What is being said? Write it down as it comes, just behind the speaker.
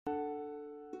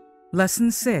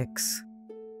Lesson 6.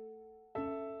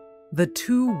 The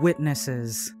Two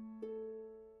Witnesses.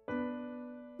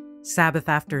 Sabbath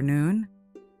Afternoon,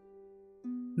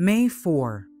 May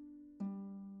 4.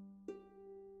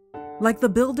 Like the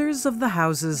builders of the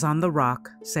houses on the rock,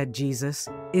 said Jesus,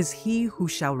 is he who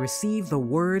shall receive the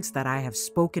words that I have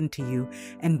spoken to you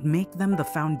and make them the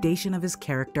foundation of his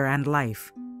character and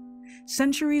life.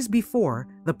 Centuries before,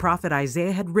 the prophet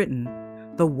Isaiah had written,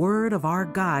 "The word of our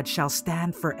God shall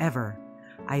stand forever."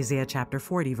 Isaiah chapter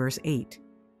 40, verse 8.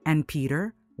 And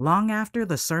Peter, long after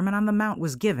the Sermon on the Mount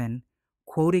was given,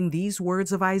 quoting these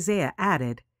words of Isaiah,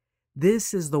 added,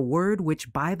 "This is the word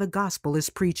which by the gospel is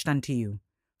preached unto you."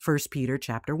 1 Peter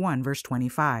chapter 1, verse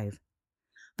 25.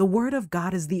 The word of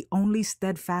God is the only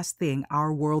steadfast thing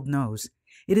our world knows.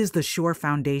 It is the sure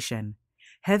foundation.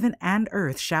 Heaven and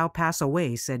earth shall pass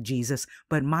away, said Jesus,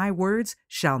 but my words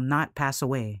shall not pass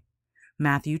away.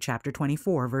 Matthew chapter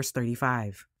 24, verse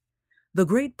 35. The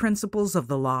great principles of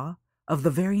the law, of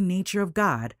the very nature of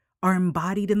God, are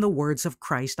embodied in the words of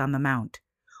Christ on the Mount.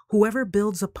 Whoever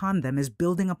builds upon them is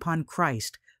building upon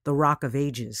Christ, the rock of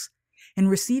ages. In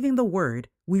receiving the word,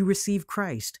 we receive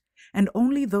Christ, and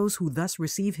only those who thus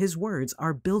receive his words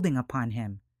are building upon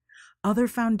him. Other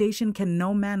foundation can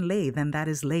no man lay than that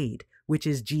is laid, which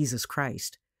is Jesus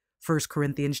Christ. 1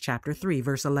 Corinthians chapter 3,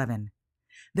 verse 11.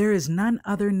 There is none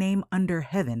other name under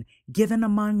heaven given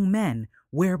among men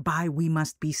whereby we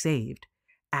must be saved.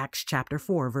 Acts chapter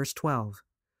 4, verse 12.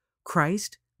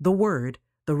 Christ, the Word,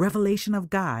 the revelation of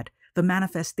God, the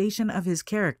manifestation of his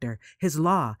character, his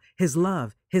law, his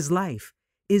love, his life,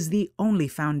 is the only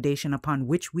foundation upon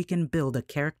which we can build a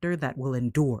character that will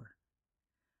endure.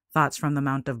 Thoughts from the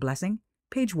Mount of Blessing,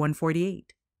 page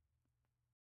 148.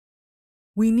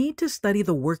 We need to study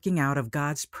the working out of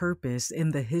God's purpose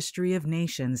in the history of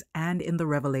nations and in the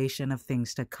revelation of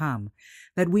things to come,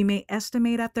 that we may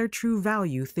estimate at their true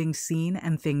value things seen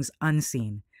and things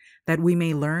unseen, that we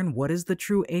may learn what is the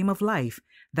true aim of life,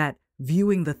 that,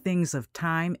 viewing the things of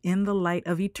time in the light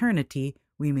of eternity,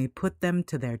 we may put them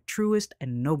to their truest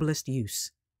and noblest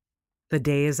use. The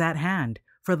day is at hand,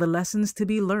 for the lessons to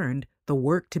be learned, the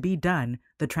work to be done,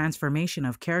 the transformation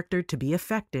of character to be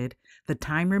effected, the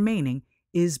time remaining,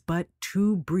 is but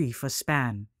too brief a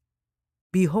span.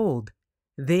 Behold,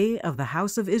 they of the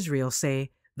house of Israel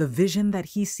say, the vision that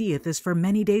he seeth is for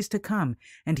many days to come,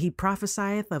 and he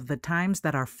prophesieth of the times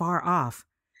that are far off.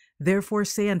 Therefore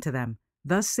say unto them,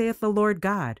 Thus saith the Lord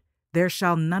God, there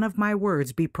shall none of my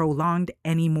words be prolonged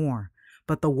any more,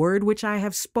 but the word which I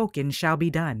have spoken shall be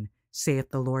done, saith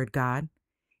the Lord God.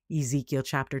 Ezekiel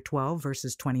chapter 12,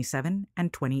 verses 27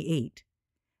 and 28.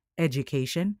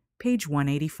 Education, page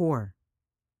 184.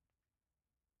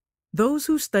 Those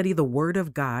who study the Word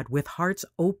of God with hearts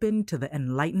open to the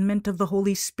enlightenment of the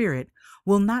Holy Spirit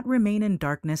will not remain in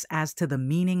darkness as to the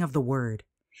meaning of the Word.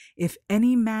 If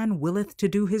any man willeth to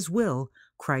do his will,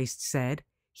 Christ said,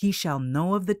 he shall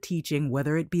know of the teaching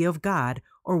whether it be of God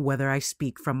or whether I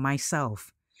speak from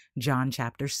myself. John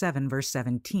chapter 7, verse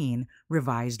 17,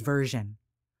 Revised Version.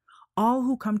 All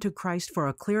who come to Christ for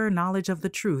a clearer knowledge of the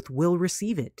truth will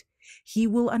receive it. He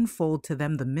will unfold to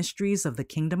them the mysteries of the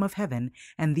kingdom of heaven,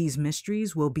 and these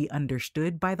mysteries will be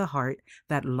understood by the heart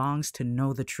that longs to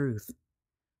know the truth.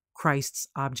 Christ's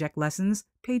Object Lessons,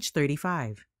 page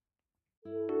 35.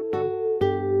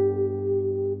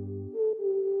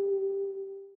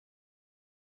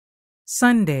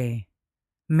 Sunday,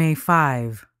 May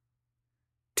 5.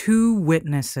 Two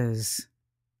Witnesses.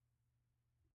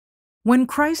 When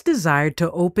Christ desired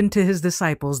to open to his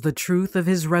disciples the truth of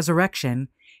his resurrection,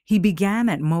 he began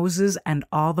at Moses and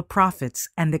all the prophets,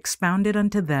 and expounded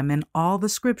unto them in all the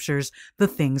scriptures the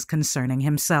things concerning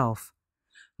himself.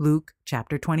 Luke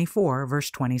chapter 24, verse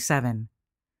 27.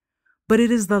 But it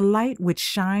is the light which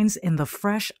shines in the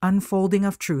fresh unfolding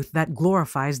of truth that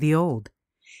glorifies the old.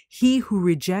 He who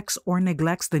rejects or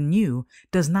neglects the new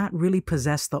does not really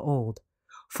possess the old.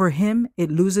 For him,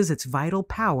 it loses its vital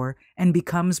power and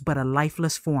becomes but a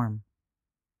lifeless form.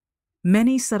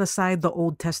 Many set aside the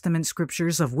Old Testament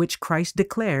scriptures of which Christ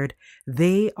declared,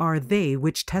 "They are they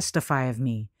which testify of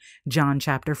me." John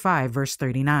chapter 5, verse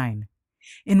 39.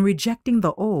 In rejecting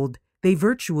the old, they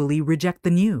virtually reject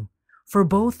the new, for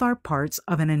both are parts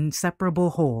of an inseparable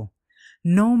whole.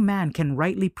 No man can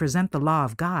rightly present the law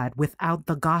of God without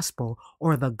the gospel,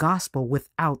 or the gospel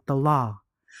without the law.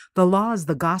 The law is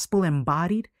the gospel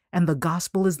embodied, and the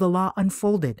gospel is the law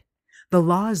unfolded. The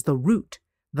law is the root.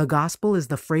 The gospel is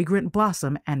the fragrant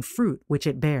blossom and fruit which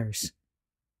it bears.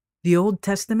 The Old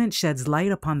Testament sheds light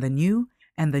upon the new,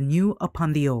 and the new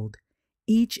upon the old.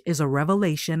 Each is a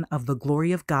revelation of the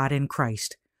glory of God in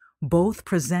Christ. Both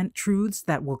present truths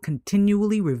that will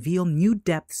continually reveal new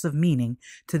depths of meaning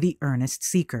to the earnest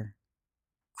seeker.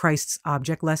 Christ's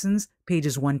Object Lessons,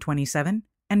 pages 127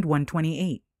 and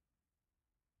 128.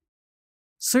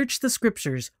 Search the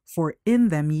Scriptures, for in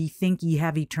them ye think ye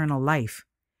have eternal life.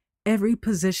 Every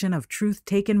position of truth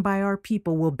taken by our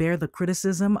people will bear the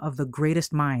criticism of the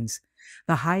greatest minds.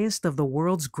 The highest of the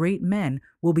world's great men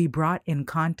will be brought in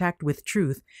contact with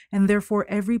truth, and therefore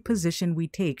every position we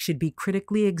take should be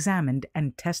critically examined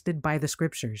and tested by the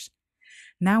Scriptures.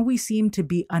 Now we seem to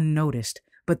be unnoticed,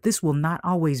 but this will not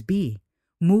always be.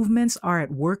 Movements are at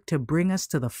work to bring us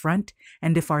to the front,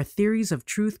 and if our theories of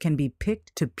truth can be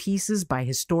picked to pieces by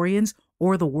historians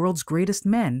or the world's greatest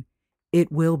men,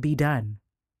 it will be done.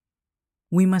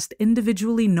 We must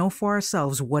individually know for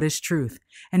ourselves what is truth,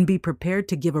 and be prepared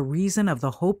to give a reason of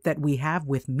the hope that we have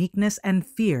with meekness and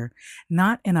fear,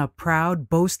 not in a proud,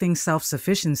 boasting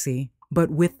self-sufficiency, but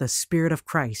with the Spirit of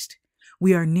Christ.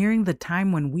 We are nearing the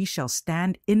time when we shall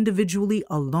stand individually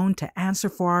alone to answer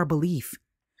for our belief.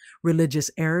 Religious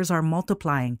errors are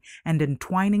multiplying and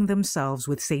entwining themselves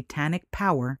with satanic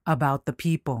power about the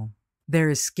people. There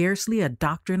is scarcely a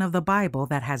doctrine of the Bible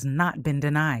that has not been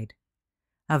denied.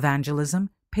 Evangelism,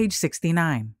 page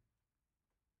 69.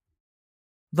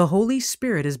 The Holy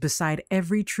Spirit is beside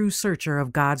every true searcher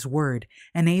of God's Word,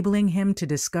 enabling him to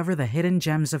discover the hidden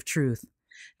gems of truth.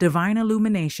 Divine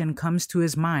illumination comes to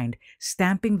his mind,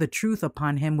 stamping the truth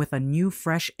upon him with a new,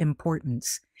 fresh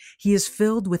importance. He is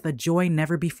filled with a joy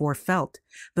never before felt.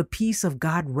 The peace of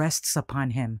God rests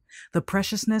upon him. The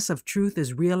preciousness of truth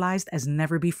is realized as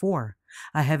never before.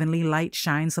 A heavenly light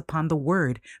shines upon the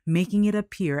Word, making it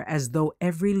appear as though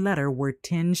every letter were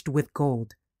tinged with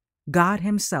gold. God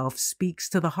himself speaks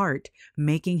to the heart,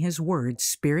 making his word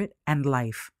spirit and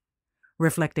life.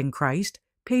 Reflecting Christ,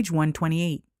 page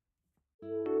 128.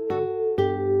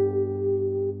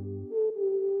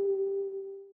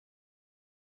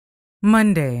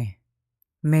 Monday,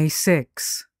 May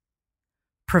 6.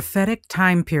 Prophetic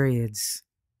Time Periods.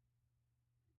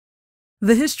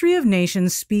 The history of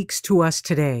nations speaks to us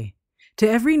today. To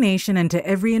every nation and to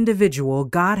every individual,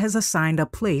 God has assigned a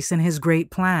place in his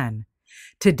great plan.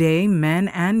 Today, men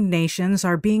and nations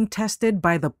are being tested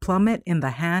by the plummet in the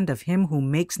hand of him who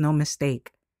makes no mistake.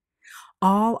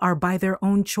 All are by their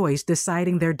own choice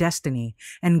deciding their destiny,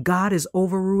 and God is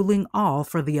overruling all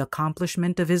for the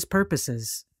accomplishment of his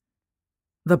purposes.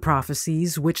 The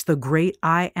prophecies which the great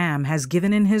I Am has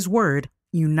given in his word,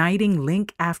 uniting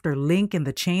link after link in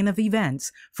the chain of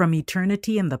events from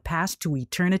eternity in the past to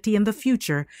eternity in the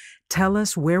future, tell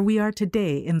us where we are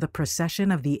today in the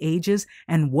procession of the ages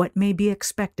and what may be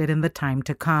expected in the time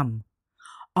to come.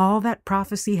 All that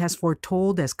prophecy has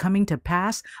foretold as coming to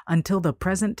pass until the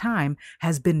present time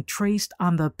has been traced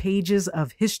on the pages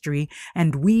of history,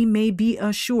 and we may be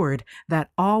assured that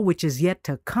all which is yet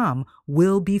to come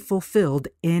will be fulfilled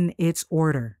in its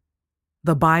order.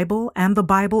 The Bible, and the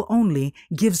Bible only,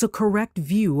 gives a correct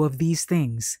view of these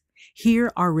things.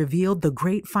 Here are revealed the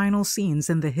great final scenes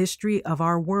in the history of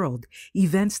our world,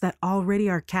 events that already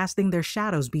are casting their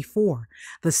shadows before,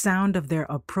 the sound of their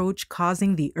approach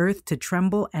causing the earth to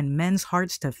tremble and men's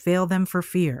hearts to fail them for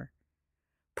fear.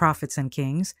 Prophets and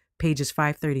Kings, pages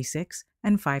 536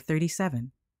 and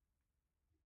 537.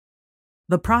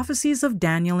 The prophecies of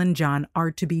Daniel and John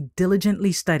are to be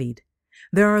diligently studied.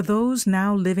 There are those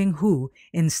now living who,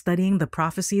 in studying the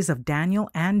prophecies of Daniel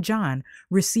and John,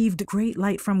 received great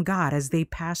light from God as they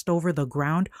passed over the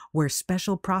ground where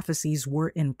special prophecies were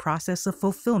in process of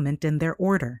fulfillment in their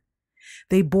order.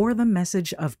 They bore the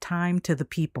message of time to the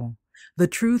people. The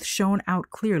truth shone out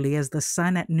clearly as the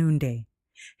sun at noonday.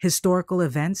 Historical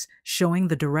events showing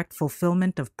the direct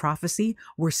fulfillment of prophecy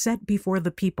were set before the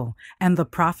people, and the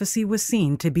prophecy was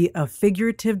seen to be a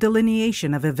figurative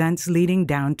delineation of events leading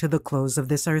down to the close of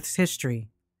this earth's history.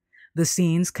 The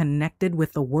scenes connected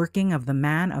with the working of the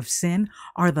man of sin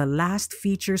are the last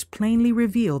features plainly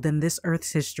revealed in this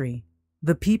earth's history.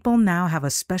 The people now have a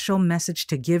special message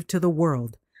to give to the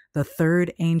world, the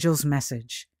third angel's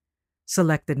message.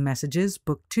 Selected Messages,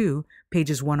 Book 2,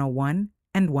 pages 101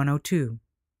 and 102.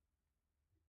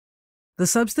 The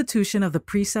substitution of the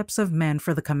precepts of men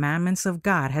for the commandments of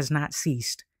God has not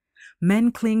ceased.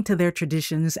 Men cling to their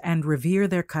traditions and revere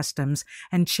their customs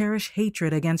and cherish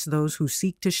hatred against those who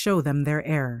seek to show them their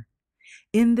error.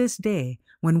 In this day,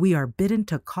 when we are bidden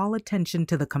to call attention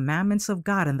to the commandments of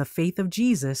God and the faith of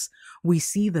Jesus, we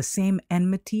see the same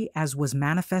enmity as was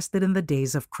manifested in the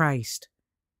days of Christ.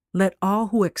 Let all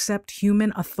who accept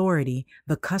human authority,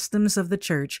 the customs of the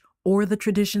church, or the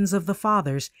traditions of the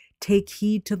fathers, take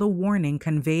heed to the warning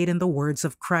conveyed in the words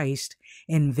of Christ,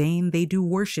 "In vain they do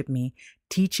worship me,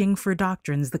 Teaching for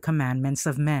Doctrines the Commandments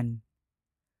of Men.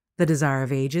 The Desire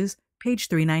of Ages, page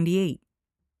 398.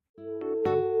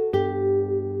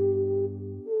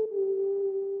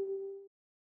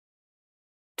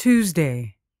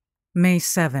 Tuesday, May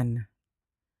 7.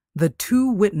 The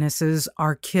two witnesses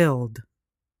are killed.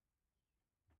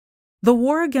 The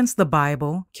war against the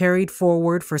Bible, carried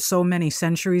forward for so many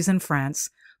centuries in France,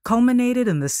 culminated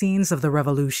in the scenes of the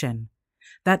Revolution.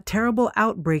 That terrible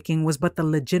outbreaking was but the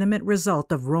legitimate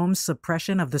result of Rome's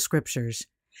suppression of the Scriptures.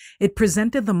 It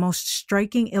presented the most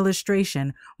striking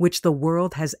illustration which the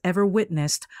world has ever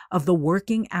witnessed of the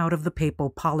working out of the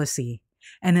papal policy,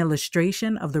 an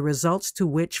illustration of the results to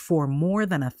which for more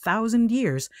than 1,000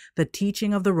 years the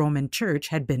teaching of the Roman Church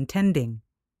had been tending.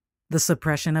 The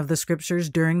suppression of the Scriptures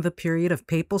during the period of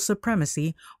papal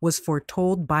supremacy was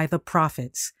foretold by the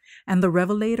prophets, and the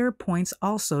Revelator points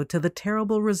also to the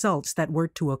terrible results that were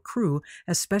to accrue,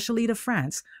 especially to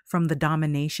France, from the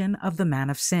domination of the man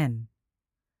of sin.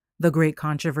 The Great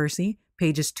Controversy,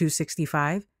 pages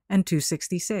 265 and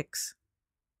 266.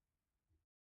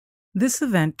 This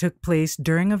event took place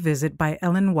during a visit by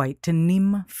Ellen White to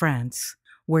Nîmes, France,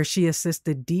 where she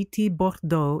assisted D.T.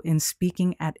 Bordeaux in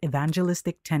speaking at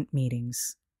evangelistic tent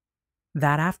meetings.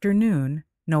 That afternoon,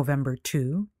 November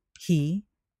 2, he,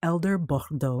 Elder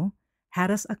Bordeaux,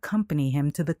 had us accompany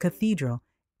him to the cathedral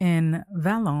in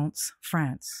Valence,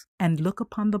 France, and look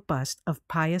upon the bust of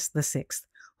Pius VI,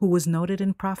 who was noted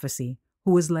in prophecy,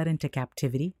 who was led into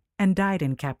captivity and died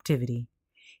in captivity.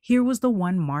 Here was the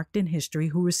one marked in history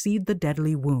who received the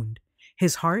deadly wound.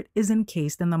 His heart is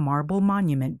encased in the marble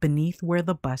monument beneath where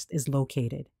the bust is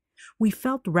located. We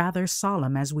felt rather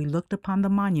solemn as we looked upon the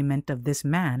monument of this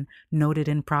man noted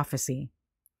in prophecy.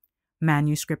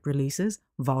 Manuscript Releases,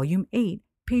 Volume 8,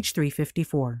 page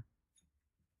 354.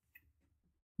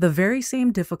 The very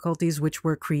same difficulties which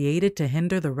were created to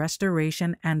hinder the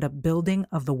restoration and upbuilding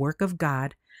of the work of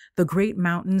God, the great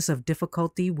mountains of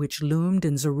difficulty which loomed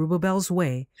in Zerubbabel's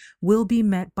way, will be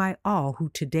met by all who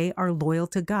today are loyal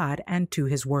to God and to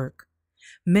His work.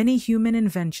 Many human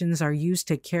inventions are used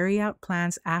to carry out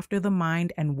plans after the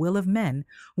mind and will of men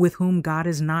with whom God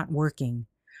is not working.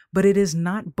 But it is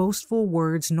not boastful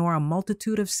words nor a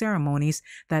multitude of ceremonies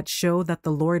that show that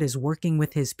the Lord is working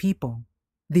with His people.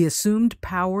 The assumed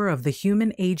power of the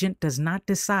human agent does not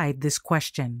decide this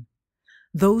question.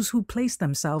 Those who place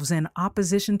themselves in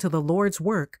opposition to the Lord's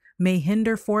work may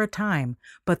hinder for a time,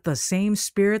 but the same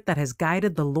Spirit that has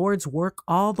guided the Lord's work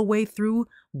all the way through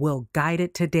will guide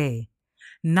it today.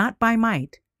 Not by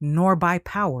might, nor by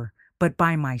power, but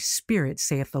by my Spirit,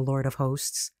 saith the Lord of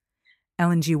hosts.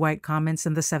 Ellen G. White comments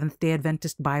in the Seventh-day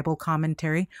Adventist Bible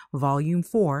Commentary, Volume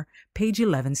 4, page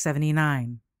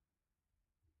 1179.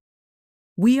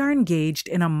 We are engaged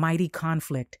in a mighty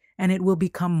conflict, and it will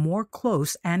become more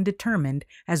close and determined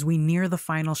as we near the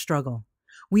final struggle.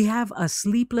 We have a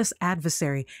sleepless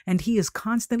adversary, and he is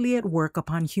constantly at work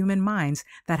upon human minds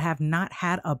that have not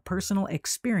had a personal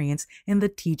experience in the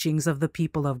teachings of the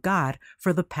people of God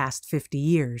for the past 50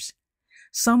 years.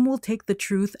 Some will take the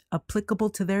truth applicable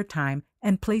to their time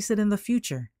and place it in the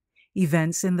future.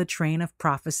 Events in the train of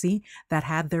prophecy that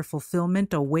had their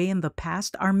fulfillment away in the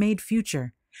past are made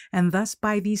future, and thus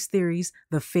by these theories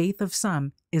the faith of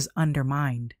some is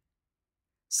undermined.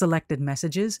 Selected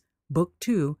Messages, Book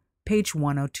 2, page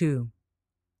 102.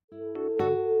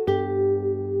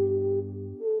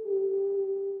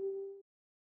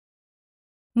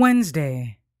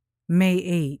 Wednesday, May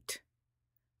 8.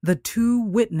 The two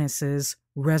witnesses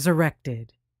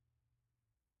resurrected.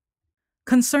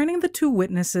 Concerning the two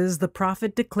witnesses, the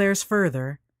prophet declares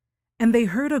further, "And they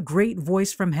heard a great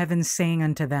voice from heaven saying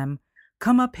unto them,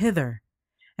 Come up hither.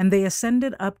 And they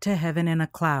ascended up to heaven in a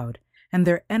cloud, and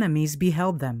their enemies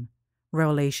beheld them."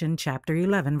 Revelation chapter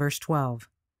 11, verse 12.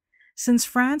 Since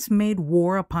France made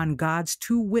war upon God's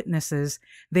two witnesses,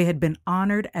 they had been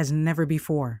honored as never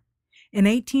before. In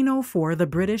 1804, the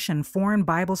British and Foreign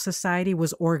Bible Society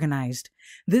was organized.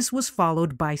 This was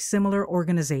followed by similar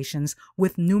organizations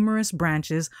with numerous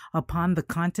branches upon the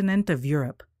continent of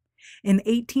Europe. In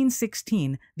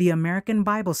 1816, the American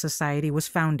Bible Society was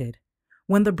founded.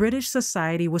 When the British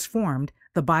Society was formed,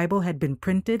 the Bible had been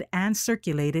printed and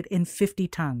circulated in 50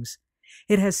 tongues.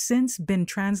 It has since been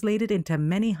translated into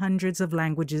many hundreds of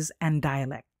languages and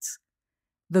dialects.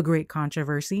 The Great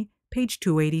Controversy, page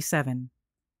 287.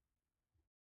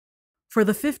 For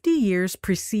the 50 years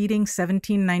preceding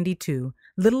 1792,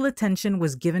 little attention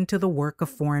was given to the work of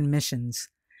foreign missions.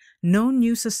 No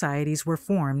new societies were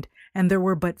formed, and there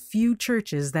were but few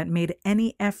churches that made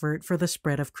any effort for the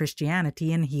spread of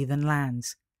Christianity in heathen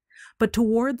lands. But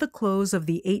toward the close of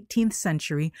the 18th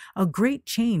century, a great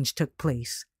change took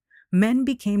place. Men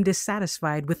became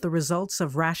dissatisfied with the results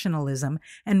of rationalism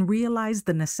and realized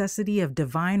the necessity of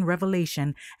divine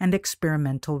revelation and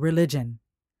experimental religion.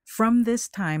 From this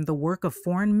time, the work of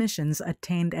foreign missions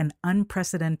attained an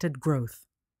unprecedented growth.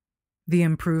 The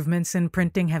improvements in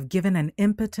printing have given an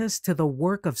impetus to the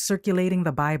work of circulating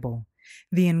the Bible.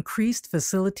 The increased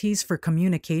facilities for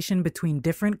communication between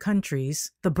different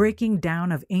countries, the breaking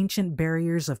down of ancient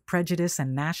barriers of prejudice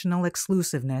and national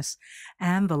exclusiveness,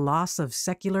 and the loss of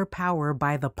secular power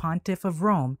by the Pontiff of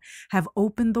Rome have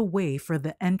opened the way for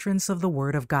the entrance of the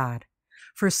Word of God.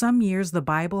 For some years, the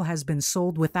Bible has been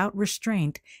sold without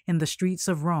restraint in the streets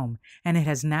of Rome, and it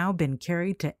has now been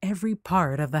carried to every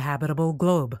part of the habitable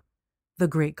globe. The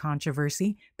Great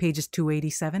Controversy, pages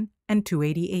 287 and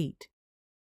 288.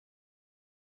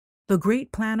 The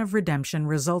great plan of redemption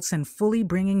results in fully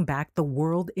bringing back the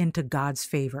world into God's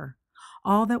favor.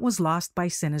 All that was lost by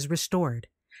sin is restored.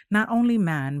 Not only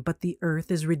man, but the earth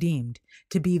is redeemed,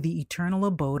 to be the eternal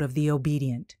abode of the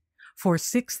obedient. For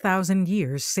 6,000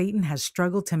 years, Satan has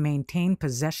struggled to maintain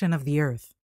possession of the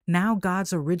earth. Now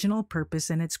God's original purpose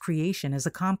in its creation is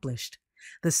accomplished.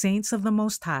 The saints of the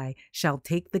Most High shall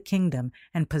take the kingdom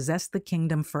and possess the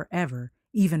kingdom forever,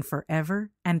 even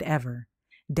forever and ever.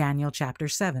 Daniel chapter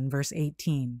 7, verse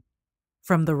 18.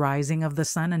 From the rising of the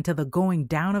sun until the going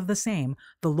down of the same,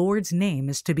 the Lord's name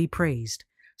is to be praised.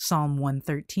 Psalm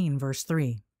 113, verse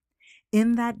 3.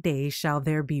 In that day shall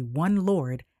there be one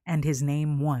Lord, and his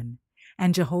name one,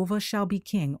 and Jehovah shall be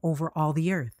king over all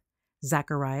the earth.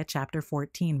 Zechariah chapter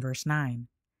 14, verse 9.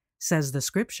 Says the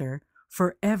scripture,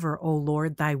 Forever, O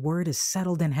Lord, thy word is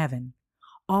settled in heaven.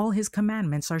 All his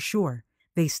commandments are sure.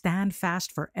 They stand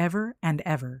fast forever and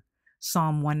ever.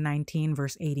 Psalm 119,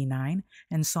 verse 89,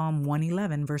 and Psalm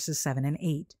 111, verses 7 and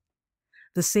 8.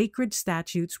 The sacred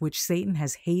statutes which Satan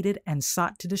has hated and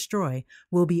sought to destroy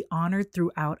will be honored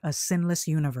throughout a sinless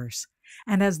universe.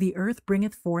 And as the earth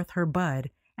bringeth forth her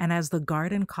bud, and as the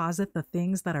garden causeth the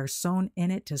things that are sown in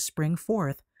it to spring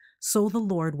forth, so the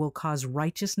Lord will cause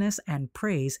righteousness and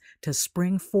praise to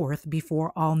spring forth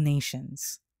before all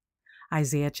nations.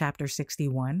 Isaiah chapter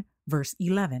 61, verse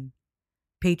 11.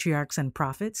 Patriarchs and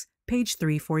Prophets, page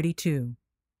 342.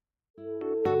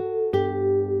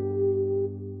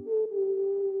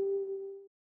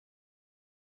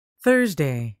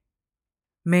 Thursday,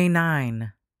 May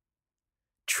 9.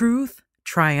 Truth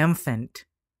triumphant.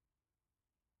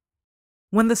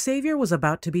 When the Savior was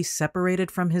about to be separated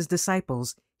from his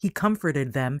disciples, he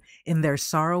comforted them in their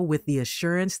sorrow with the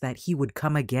assurance that he would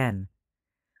come again.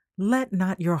 Let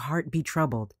not your heart be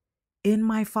troubled. In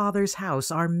my Father's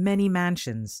house are many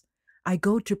mansions. I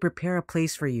go to prepare a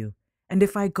place for you. And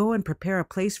if I go and prepare a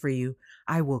place for you,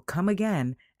 I will come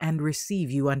again and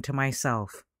receive you unto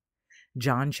myself.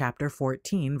 John chapter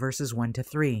 14, verses 1 to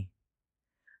 3.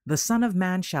 The Son of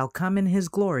Man shall come in his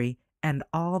glory, and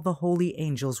all the holy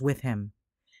angels with him.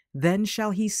 Then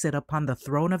shall he sit upon the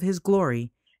throne of his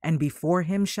glory, and before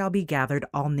him shall be gathered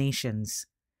all nations.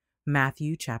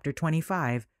 Matthew chapter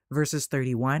 25, verses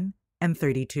 31 and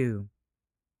 32.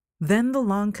 Then the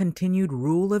long-continued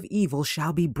rule of evil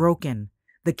shall be broken.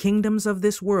 The kingdoms of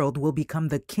this world will become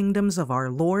the kingdoms of our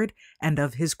Lord and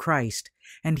of his Christ,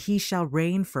 and he shall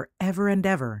reign forever and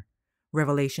ever.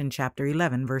 Revelation chapter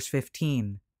 11, verse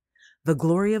 15. The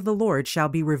glory of the Lord shall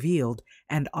be revealed,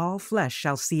 and all flesh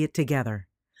shall see it together.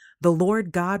 The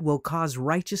Lord God will cause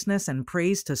righteousness and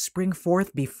praise to spring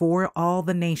forth before all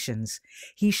the nations.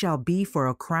 He shall be for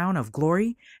a crown of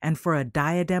glory and for a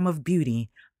diadem of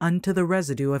beauty unto the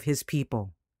residue of his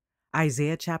people.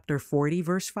 Isaiah chapter 40,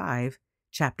 verse 5,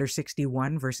 chapter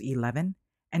 61, verse 11,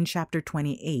 and chapter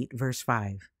 28, verse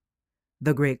 5.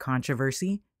 The Great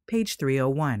Controversy, page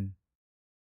 301.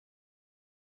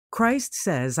 Christ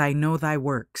says, I know thy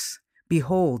works.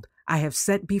 Behold, I have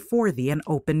set before thee an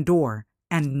open door,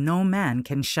 and no man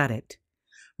can shut it.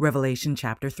 Revelation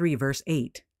chapter 3, verse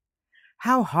 8.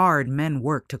 How hard men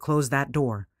work to close that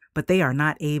door, but they are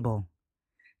not able.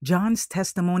 John's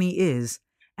testimony is,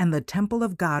 and the temple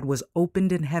of God was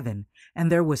opened in heaven,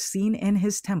 and there was seen in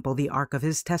his temple the ark of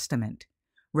his testament.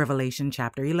 Revelation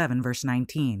chapter 11, verse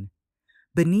 19.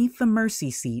 Beneath the mercy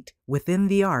seat, within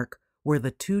the ark, were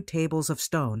the 2 tables of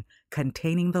stone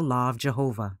containing the law of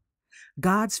Jehovah.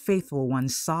 God's faithful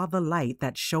ones saw the light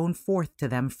that shone forth to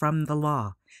them from the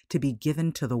law, to be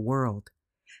given to the world.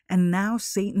 And now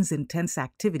Satan's intense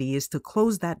activity is to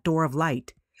close that door of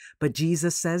light, but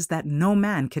Jesus says that no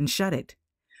man can shut it.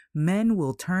 Men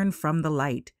will turn from the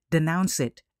light, denounce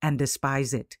it, and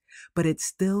despise it, but it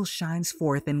still shines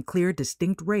forth in clear,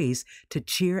 distinct rays to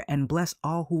cheer and bless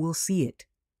all who will see it.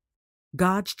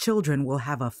 God's children will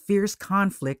have a fierce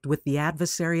conflict with the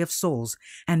adversary of souls,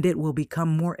 and it will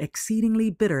become more exceedingly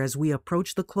bitter as we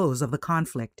approach the close of the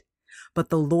conflict. But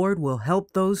the Lord will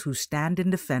help those who stand in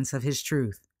defense of His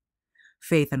truth.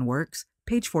 Faith and Works,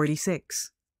 page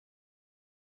 46.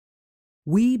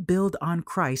 We build on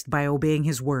Christ by obeying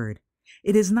His word.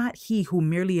 It is not he who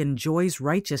merely enjoys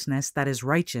righteousness that is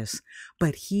righteous,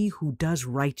 but he who does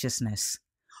righteousness.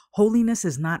 Holiness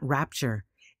is not rapture.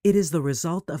 It is the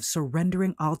result of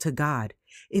surrendering all to God.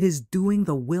 It is doing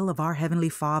the will of our Heavenly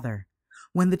Father.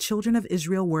 When the children of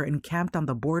Israel were encamped on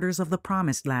the borders of the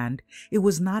Promised Land, it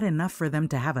was not enough for them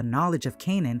to have a knowledge of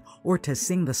Canaan or to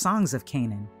sing the songs of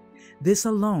Canaan. This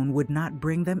alone would not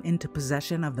bring them into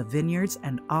possession of the vineyards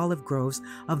and olive groves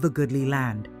of the goodly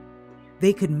land.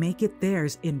 They could make it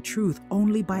theirs in truth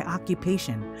only by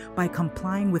occupation, by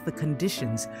complying with the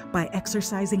conditions, by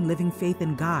exercising living faith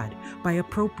in God, by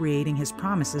appropriating His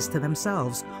promises to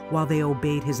themselves while they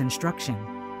obeyed His instruction.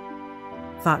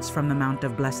 Thoughts from the Mount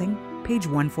of Blessing, page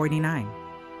 149.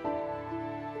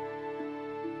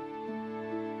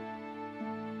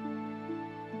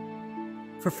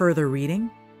 For further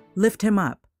reading, Lift Him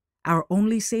Up, Our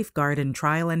Only Safeguard in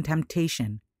Trial and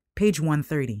Temptation, page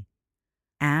 130.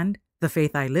 And The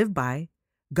Faith I Live By,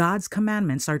 God's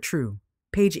Commandments Are True,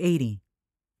 page 80.